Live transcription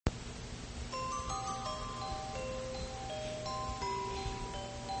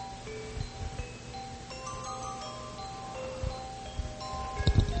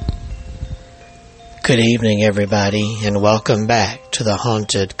Good evening, everybody, and welcome back to the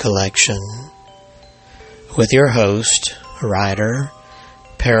Haunted Collection with your host, writer,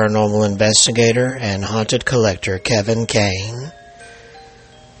 paranormal investigator, and haunted collector Kevin Kane,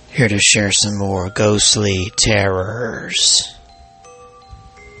 here to share some more ghostly terrors.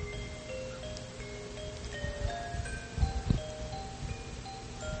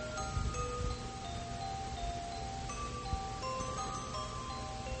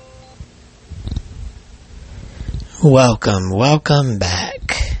 Welcome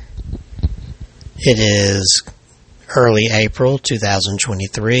back. It is early April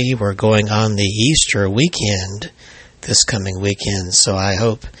 2023. We're going on the Easter weekend this coming weekend, so I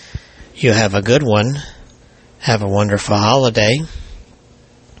hope you have a good one. Have a wonderful holiday.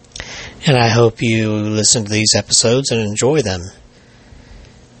 And I hope you listen to these episodes and enjoy them.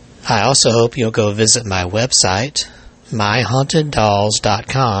 I also hope you'll go visit my website,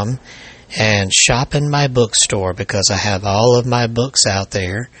 myhaunteddolls.com, and shop in my bookstore, because I have all of my books out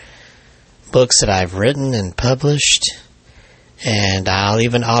there, books that I've written and published, and I'll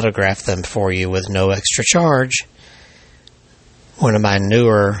even autograph them for you with no extra charge. One of my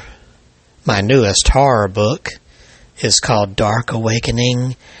newest horror book is called Dark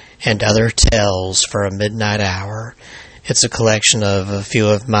Awakening and Other Tales for a Midnight Hour. It's a collection of a few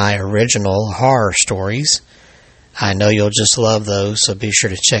of my original horror stories. I know you'll just love those, so be sure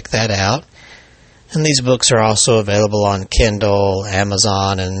to check that out. And these books are also available on Kindle,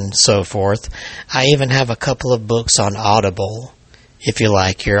 Amazon, and so forth. I even have a couple of books on Audible, if you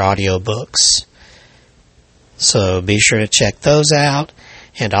like your audiobooks. So be sure to check those out,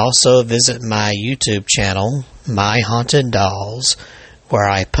 and also visit my YouTube channel, My Haunted Dolls, where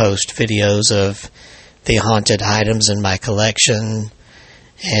I post videos of the haunted items in my collection,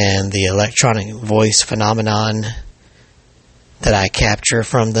 and the electronic voice phenomenon that I capture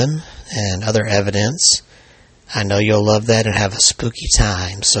from them, and other evidence. I know you'll love that and have a spooky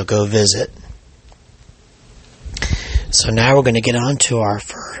time, so go visit. So now we're going to get on to our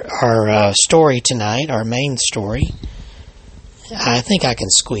story tonight, our main story. I think I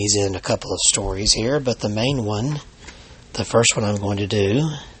can squeeze in a couple of stories here, but the main one, the first one I'm going to do,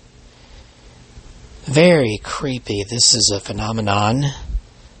 very creepy. This is a phenomenon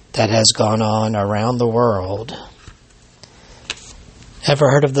that has gone on around the world.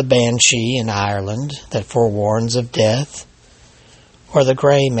 Ever heard of the Banshee in Ireland that forewarns of death? Or the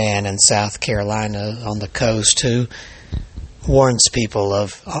Gray Man in South Carolina on the coast who warns people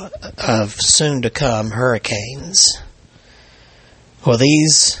of soon-to-come hurricanes? Well,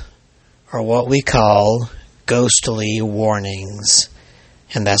 these are what we call ghostly warnings.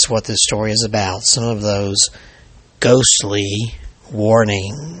 And that's what this story is about. Some of those ghostly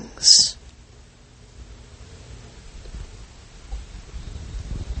warnings.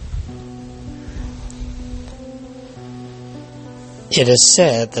 It is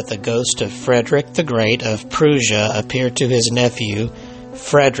said that the ghost of Frederick the Great of Prussia appeared to his nephew,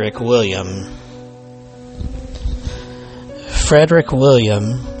 Frederick William. Frederick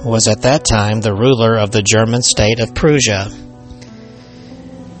William was at that time the ruler of the German state of Prussia.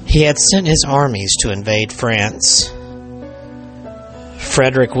 He had sent his armies to invade France.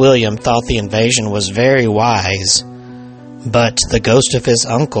 Frederick William thought the invasion was very wise, but the ghost of his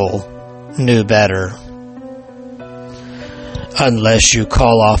uncle knew better. "Unless you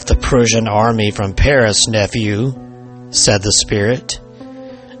call off the Prussian army from Paris, nephew," said the spirit,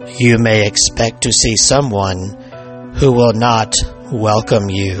 "you may expect to see someone who will not welcome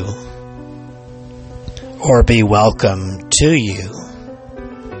you or be welcome to you."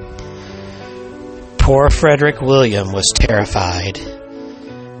 Poor Frederick William was terrified.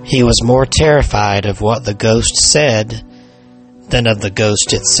 He was more terrified of what the ghost said than of the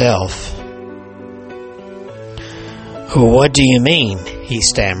ghost itself. "What do you mean?" he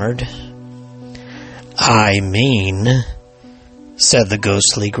stammered. "I mean," said the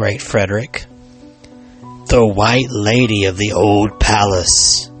ghostly great Frederick, "the White Lady of the old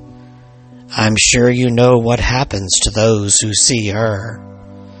palace. I'm sure you know what happens to those who see her."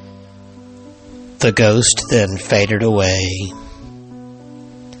 The ghost then faded away.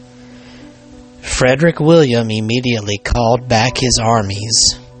 Frederick William immediately called back his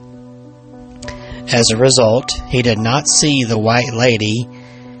armies. As a result, he did not see the White Lady,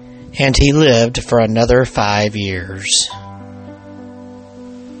 and he lived for another 5 years.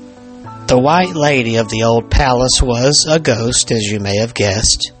 The White Lady of the old palace was a ghost, as you may have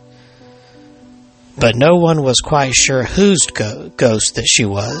guessed, but no one was quite sure whose ghost that she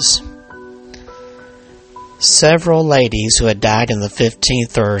was. Several ladies who had died in the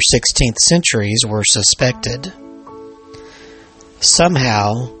 15th or 16th centuries were suspected.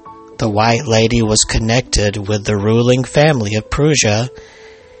 Somehow, the White Lady was connected with the ruling family of Prussia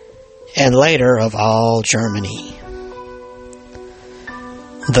and later of all Germany.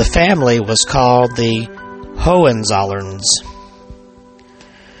 The family was called the Hohenzollerns.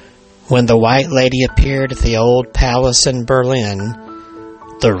 When the White Lady appeared at the old palace in Berlin,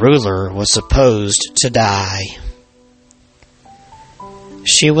 the ruler was supposed to die.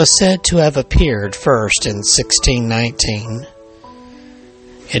 She was said to have appeared first in 1619.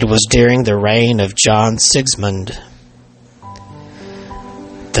 It was during the reign of John Sigismund.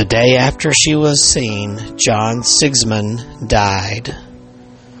 The day after she was seen, John Sigismund died.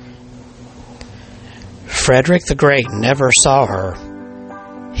 Frederick the Great never saw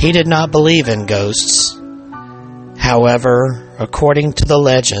her. He did not believe in ghosts. However, according to the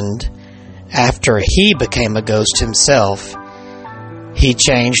legend, after he became a ghost himself, he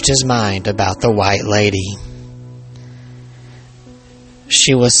changed his mind about the White Lady.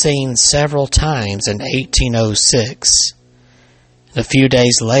 She was seen several times in 1806. A few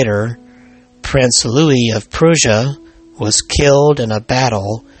days later, Prince Louis of Prussia was killed in a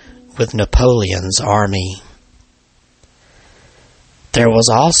battle with Napoleon's army. There was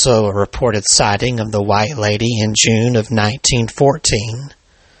also a reported sighting of the White Lady in June of 1914.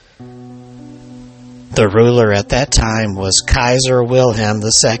 The ruler at that time was Kaiser Wilhelm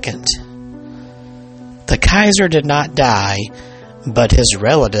II. The Kaiser did not die, but his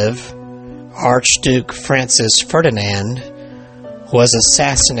relative, Archduke Francis Ferdinand, was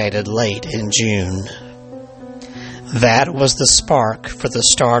assassinated late in June. That was the spark for the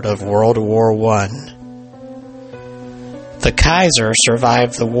start of World War I. The Kaiser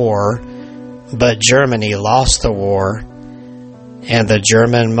survived the war, but Germany lost the war, and the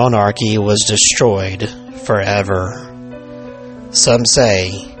German monarchy was destroyed forever. Some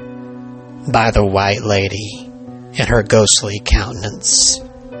say, by the White Lady and her ghostly countenance.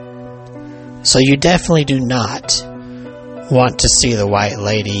 So you definitely do not want to see the White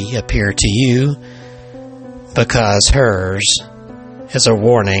Lady appear to you, because hers is a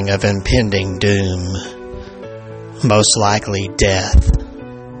warning of impending doom, most likely death.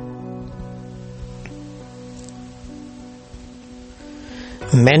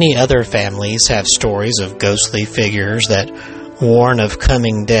 Many other families have stories of ghostly figures that warn of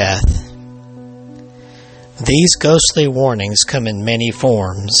coming death. These ghostly warnings come in many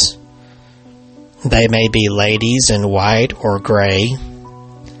forms. They may be ladies in white or gray.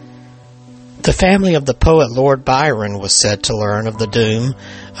 The family of the poet Lord Byron was said to learn of the doom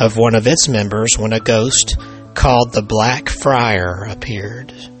of one of its members when a ghost called the Black Friar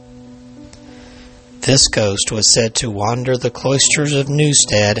appeared. This ghost was said to wander the cloisters of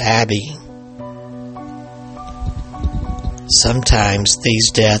Newstead Abbey. Sometimes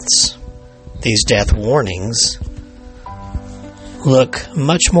these death warnings, look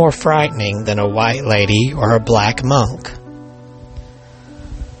much more frightening than a white lady or a black monk.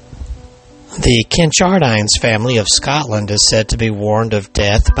 The Kinchardines family of Scotland is said to be warned of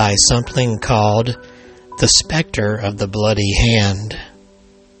death by something called the spectre of the bloody hand.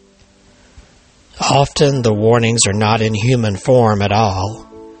 Often the warnings are not in human form at all.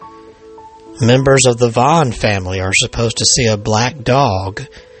 Members of the Vaughan family are supposed to see a black dog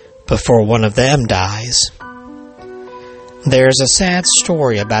before one of them dies. There's a sad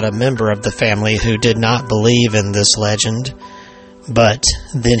story about a member of the family who did not believe in this legend, but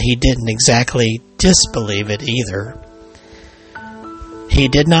then he didn't exactly disbelieve it either. He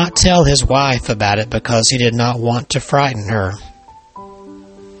did not tell his wife about it because he did not want to frighten her.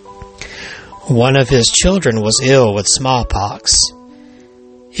 One of his children was ill with smallpox.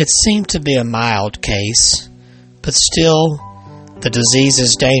 It seemed to be a mild case, but still, the disease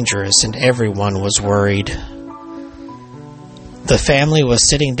is dangerous and everyone was worried. The family was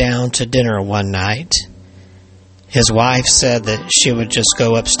sitting down to dinner one night. His wife said that she would just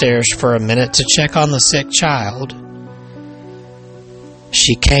go upstairs for a minute to check on the sick child.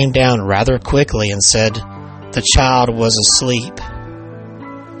 She came down rather quickly and said the child was asleep.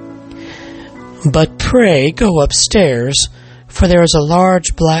 "But pray go upstairs, for there is a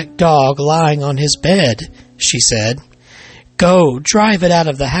large black dog lying on his bed," she said. "Go, drive it out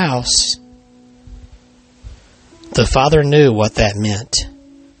of the house." The father knew what that meant,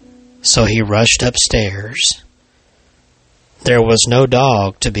 so he rushed upstairs. There was no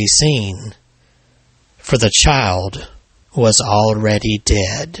dog to be seen, for the child was already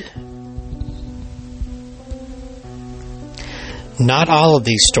dead. Not all of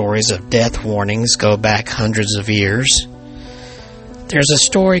these stories of death warnings go back hundreds of years. There's a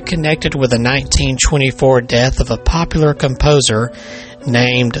story connected with the 1924 death of a popular composer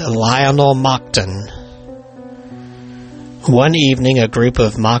named Lionel Monckton. One evening, a group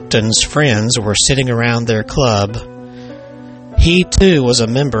of Monckton's friends were sitting around their club. He, too, was a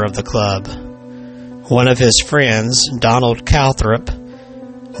member of the club. One of his friends, Donald Calthrop,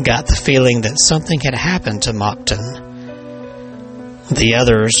 got the feeling that something had happened to Monckton. The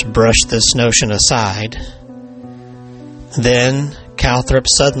others brushed this notion aside. Then Calthrop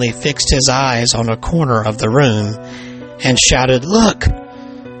suddenly fixed his eyes on a corner of the room and shouted, "Look!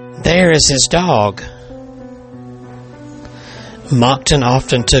 There is his dog!" Monckton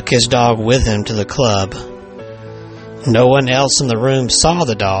often took his dog with him to the club. No one else in the room saw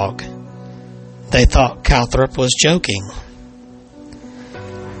the dog. They thought Calthrop was joking.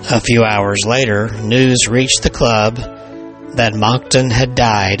 A few hours later, news reached the club that Monckton had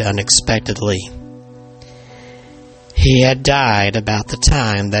died unexpectedly. He had died about the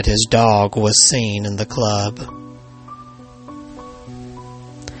time that his dog was seen in the club.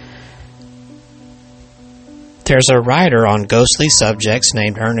 There's a writer on ghostly subjects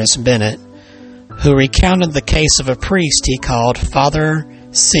named Ernest Bennett who recounted the case of a priest he called Father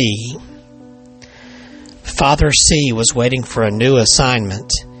C. Father C was waiting for a new assignment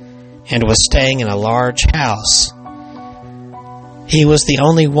and was staying in a large house. He was the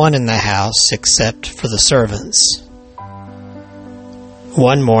only one in the house except for the servants.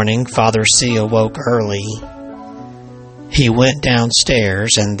 One morning, Father C awoke early. He went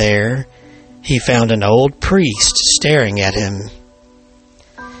downstairs, and there he found an old priest staring at him.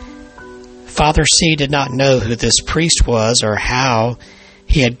 Father C did not know who this priest was or how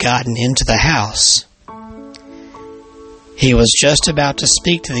he had gotten into the house. He was just about to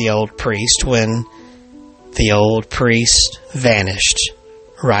speak to the old priest when the old priest vanished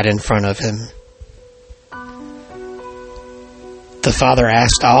right in front of him. The father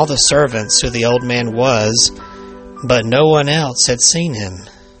asked all the servants who the old man was, but no one else had seen him.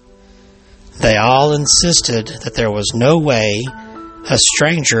 They all insisted that there was no way a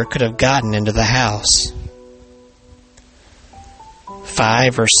stranger could have gotten into the house.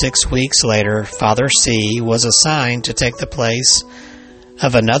 5 or 6 weeks later, Father C was assigned to take the place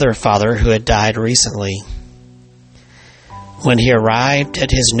of another father who had died recently. When he arrived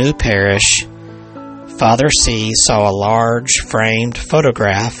at his new parish, Father C saw a large framed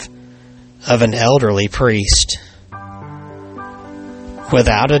photograph of an elderly priest.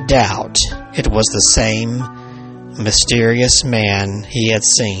 Without a doubt, it was the same mysterious man he had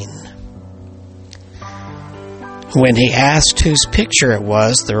seen. When he asked whose picture it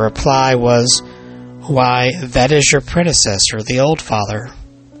was, the reply was, "Why, that is your predecessor, the old father."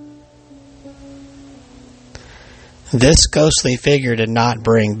 This ghostly figure did not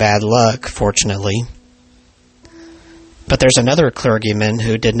bring bad luck, fortunately. But there's another clergyman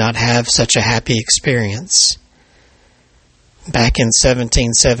who did not have such a happy experience. Back in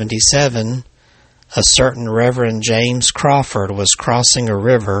 1777, a certain Reverend James Crawford was crossing a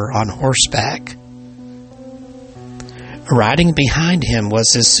river on horseback. Riding behind him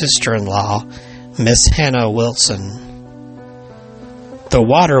was his sister-in-law, Miss Hannah Wilson. The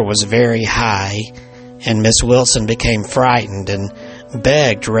water was very high, and Miss Wilson became frightened and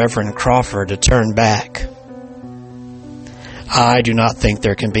begged Reverend Crawford to turn back. "I do not think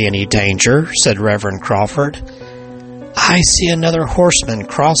there can be any danger," said Reverend Crawford. "I see another horseman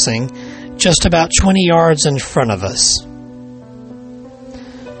crossing just about 20 yards in front of us."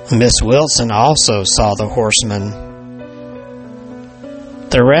 Miss Wilson also saw the horseman.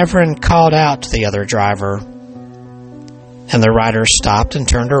 The Reverend called out to the other driver, and the rider stopped and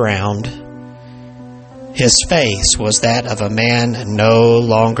turned around. His face was that of a man no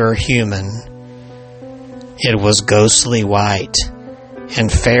longer human. It was ghostly white and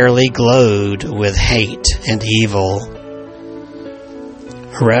fairly glowed with hate and evil.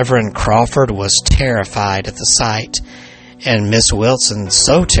 Reverend Crawford was terrified at the sight, and Miss Wilson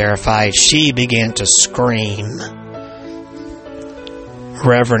so terrified she began to scream.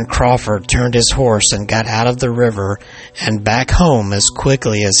 Reverend Crawford turned his horse and got out of the river and back home as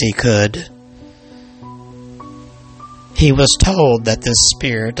quickly as he could. He was told that this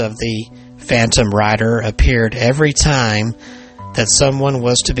spirit of the phantom rider appeared every time that someone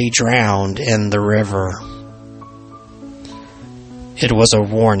was to be drowned in the river. It was a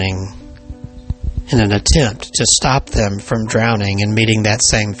warning and an attempt to stop them from drowning and meeting that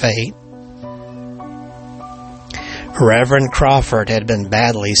same fate. Reverend Crawford had been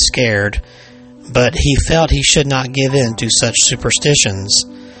badly scared, but he felt he should not give in to such superstitions.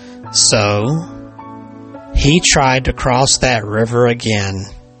 So, he tried to cross that river again.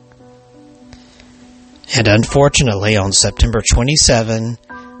 And unfortunately, on September 27,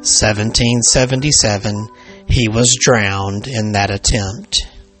 1777, he was drowned in that attempt.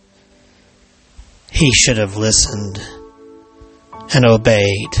 He should have listened and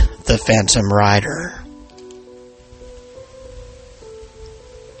obeyed the Phantom Rider.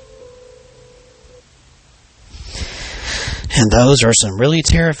 And those are some really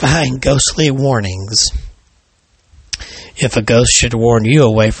terrifying ghostly warnings. If a ghost should warn you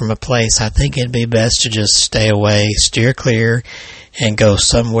away from a place, I think it'd be best to just stay away, steer clear, and go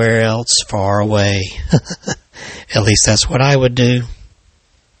somewhere else far away. At least that's what I would do.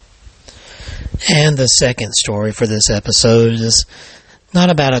 And the second story for this episode is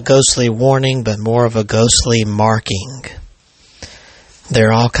not about a ghostly warning, but more of a ghostly marking. There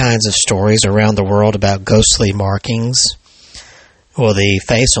are all kinds of stories around the world about ghostly markings. Well, the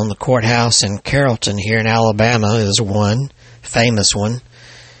face on the courthouse in Carrollton here in Alabama is one famous one.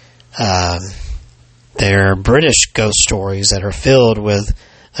 There are British ghost stories that are filled with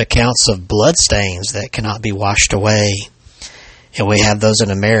accounts of bloodstains that cannot be washed away. And we have those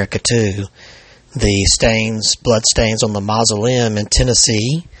in America too. The bloodstains on the mausoleum in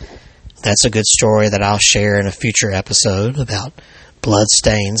Tennessee. That's a good story that I'll share in a future episode about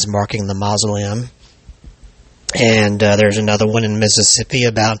bloodstains marking the mausoleum. And there's another one in Mississippi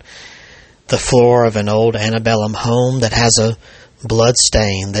about the floor of an old antebellum home that has a blood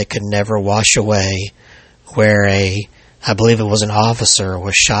stain that could never wash away, where I believe it was an officer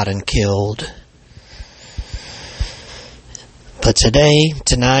was shot and killed. But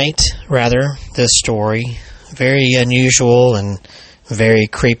tonight, this story, very unusual and very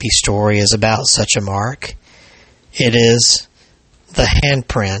creepy story, is about such a mark. It is the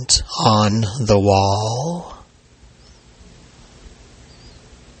handprint on the wall.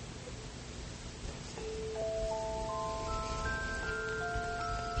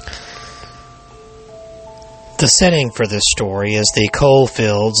 The setting for this story is the coal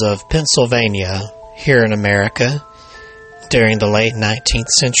fields of Pennsylvania, here in America, during the late 19th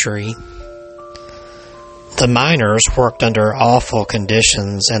century. The miners worked under awful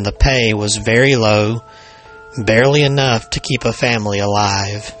conditions, and the pay was very low, barely enough to keep a family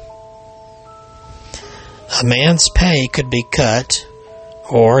alive. A man's pay could be cut,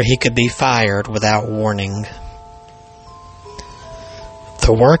 or he could be fired without warning.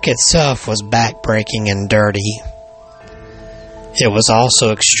 The work itself was backbreaking and dirty. It was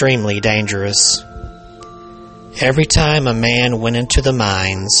also extremely dangerous. Every time a man went into the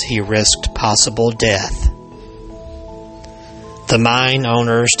mines, he risked possible death. The mine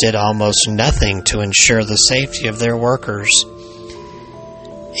owners did almost nothing to ensure the safety of their workers.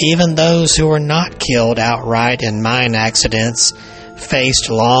 Even those who were not killed outright in mine accidents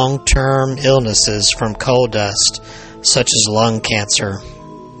faced long-term illnesses from coal dust, such as lung cancer.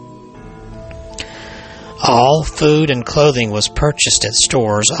 All food and clothing was purchased at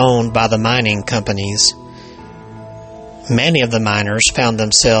stores owned by the mining companies. Many of the miners found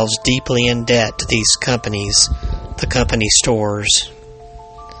themselves deeply in debt to these companies, the company stores.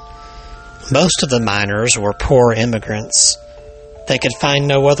 Most of the miners were poor immigrants. They could find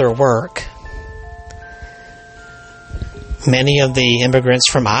no other work. Many of the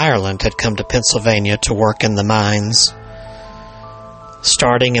immigrants from Ireland had come to Pennsylvania to work in the mines.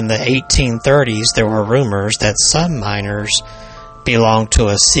 Starting in the 1830s, there were rumors that some miners belonged to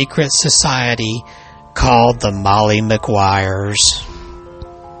a secret society called the Molly McGuires.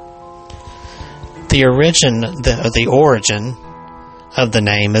 The origin of the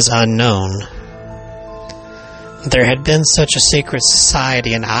name is unknown. There had been such a secret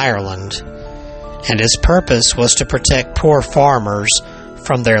society in Ireland, and its purpose was to protect poor farmers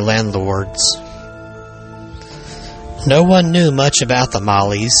from their landlords. No one knew much about the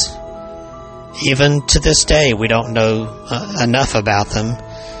Mollies. Even to this day, we don't know enough about them.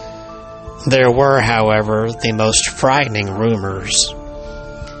 There were, however, the most frightening rumors.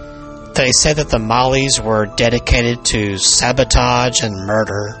 They said that the Mollies were dedicated to sabotage and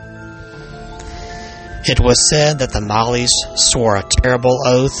murder. It was said that the Mollies swore a terrible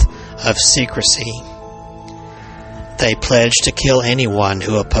oath of secrecy. They pledged to kill anyone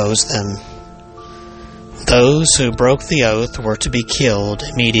who opposed them. Those who broke the oath were to be killed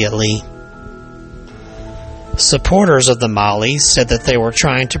immediately. Supporters of the Mollies said that they were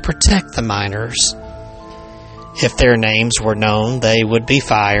trying to protect the miners. If their names were known, they would be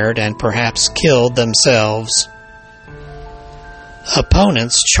fired and perhaps killed themselves.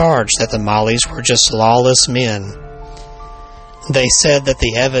 Opponents charged that the Mollies were just lawless men. They said that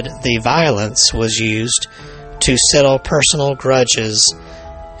the violence was used to settle personal grudges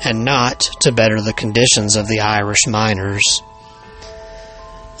and not to better the conditions of the Irish miners.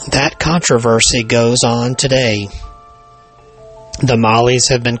 That controversy goes on today. The Mollies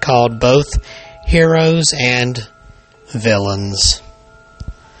have been called both heroes and villains.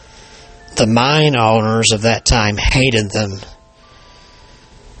 The mine owners of that time hated them.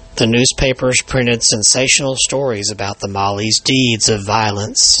 The newspapers printed sensational stories about the Molly's deeds of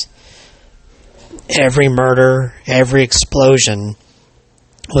violence. Every murder, every explosion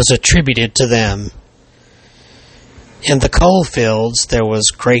was attributed to them. In the coal fields, there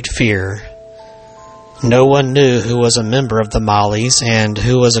was great fear. No one knew who was a member of the Mollies and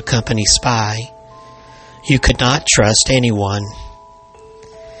who was a company spy. You could not trust anyone.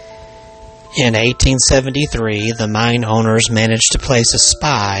 In 1873, the mine owners managed to place a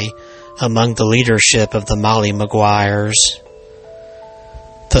spy among the leadership of the Molly Maguires.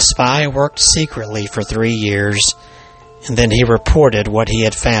 The spy worked secretly for 3 years, and then he reported what he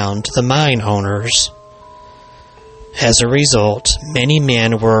had found to the mine owners. As a result, many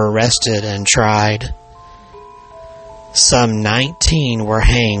men were arrested and tried. Some 19 were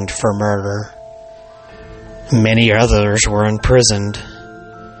hanged for murder. Many others were imprisoned.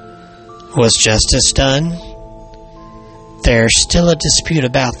 Was justice done? There's still a dispute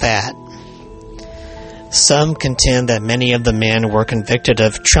about that. Some contend that many of the men were convicted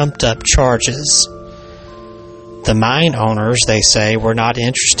of trumped-up charges. The mine owners, they say, were not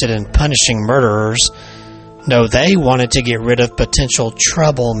interested in punishing murderers. No, they wanted to get rid of potential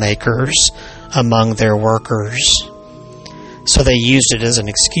troublemakers among their workers. So they used it as an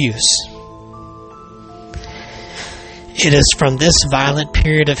excuse. It is from this violent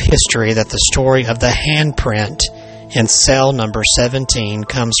period of history that the story of the handprint in cell number 17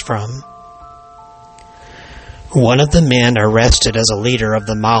 comes from. One of the men arrested as a leader of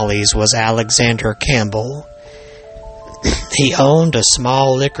the Mollies was Alexander Campbell. He owned a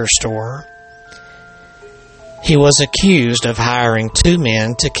small liquor store. He was accused of hiring 2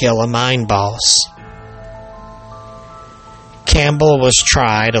 men to kill a mine boss. Campbell was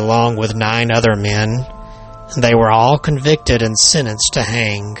tried along with 9 other men. They were all convicted and sentenced to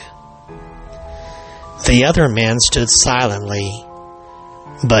hang. The other men stood silently,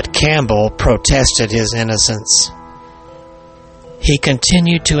 but Campbell protested his innocence. He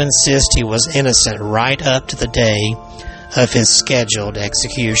continued to insist he was innocent right up to the day of his scheduled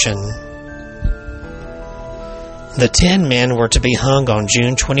execution. The 10 men were to be hung on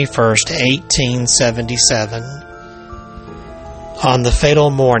June 21st, 1877. On the fatal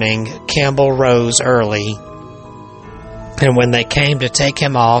morning, Campbell rose early, and when they came to take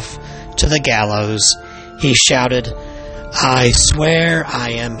him off to the gallows, he shouted, "I swear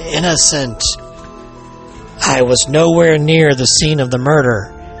I am innocent. I was nowhere near the scene of the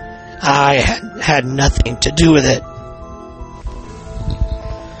murder. I had nothing to do with it."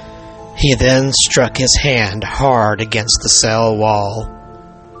 He then struck his hand hard against the cell wall.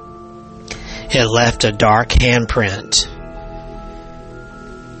 It left a dark handprint.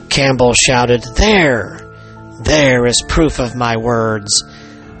 Campbell shouted, There is proof of my words.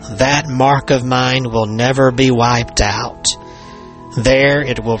 That mark of mine will never be wiped out. There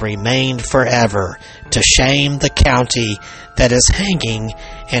it will remain forever, to shame the county that is hanging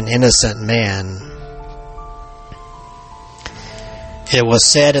an innocent man." It was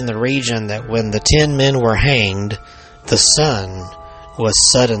said in the region that when the 10 men were hanged, the sun was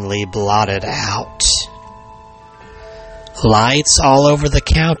suddenly blotted out. Lights all over the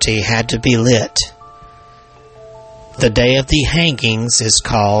county had to be lit. The day of the hangings is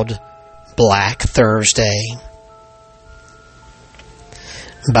called Black Thursday.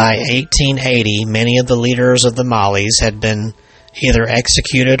 By 1880, many of the leaders of the Mollies had been either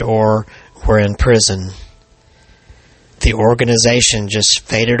executed or were in prison. The organization just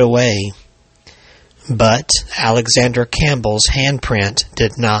faded away. But Alexander Campbell's handprint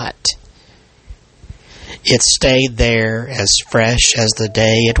did not. It stayed there as fresh as the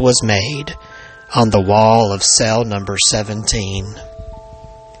day it was made, on the wall of cell number 17.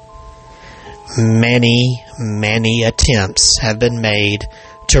 Many, many attempts have been made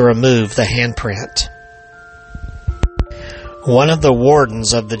to remove the handprint. One of the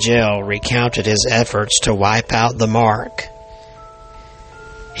wardens of the jail recounted his efforts to wipe out the mark.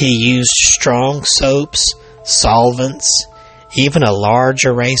 He used strong soaps, solvents, even a large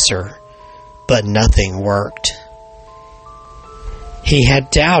eraser, but nothing worked. He had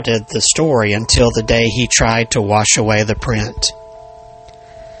doubted the story until the day he tried to wash away the print.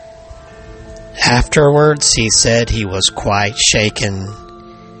 Afterwards, he said he was quite shaken.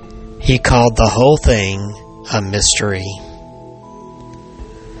 He called the whole thing a mystery.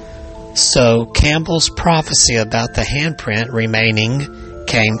 So Campbell's prophecy about the handprint remaining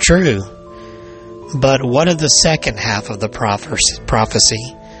came true. But what of the second half of the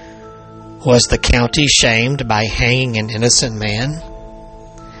prophecy? Was the county shamed by hanging an innocent man?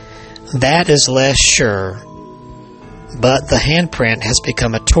 That is less sure, but the handprint has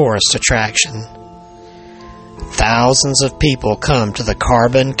become a tourist attraction. Thousands of people come to the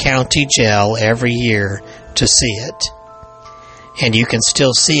Carbon County Jail every year to see it. And you can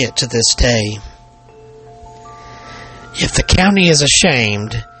still see it to this day. If the county is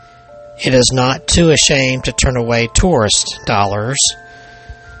ashamed, it is not too ashamed to turn away tourist dollars.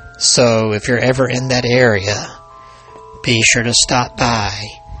 So if you're ever in that area, be sure to stop by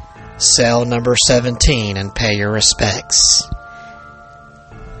cell number 17 and pay your respects.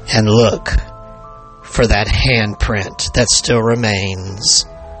 And look for that handprint that still remains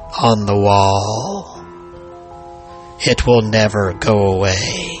on the wall. It will never go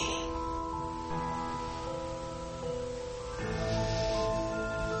away.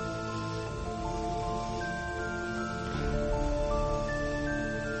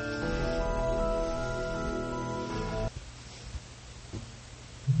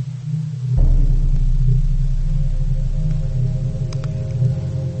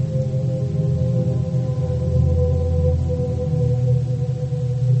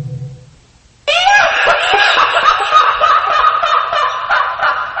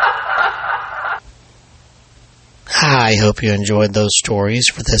 I hope you enjoyed those stories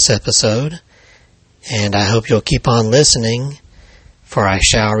for this episode, and I hope you'll keep on listening, for I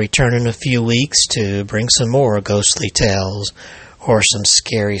shall return in a few weeks to bring some more ghostly tales, or some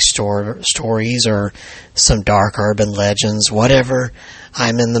scary stories, or some dark urban legends, whatever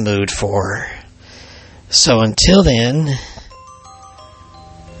I'm in the mood for. So until then,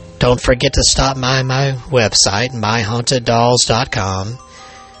 don't forget to stop by my website, myhauntedDolls.com.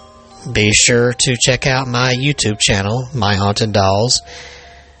 Be sure to check out my YouTube channel, My Haunted Dolls.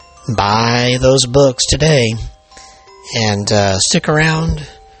 Buy those books today. And stick around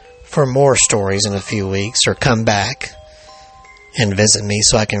for more stories in a few weeks, or come back and visit me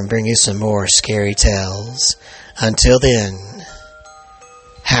so I can bring you some more scary tales. Until then,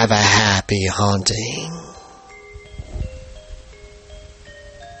 have a happy haunting.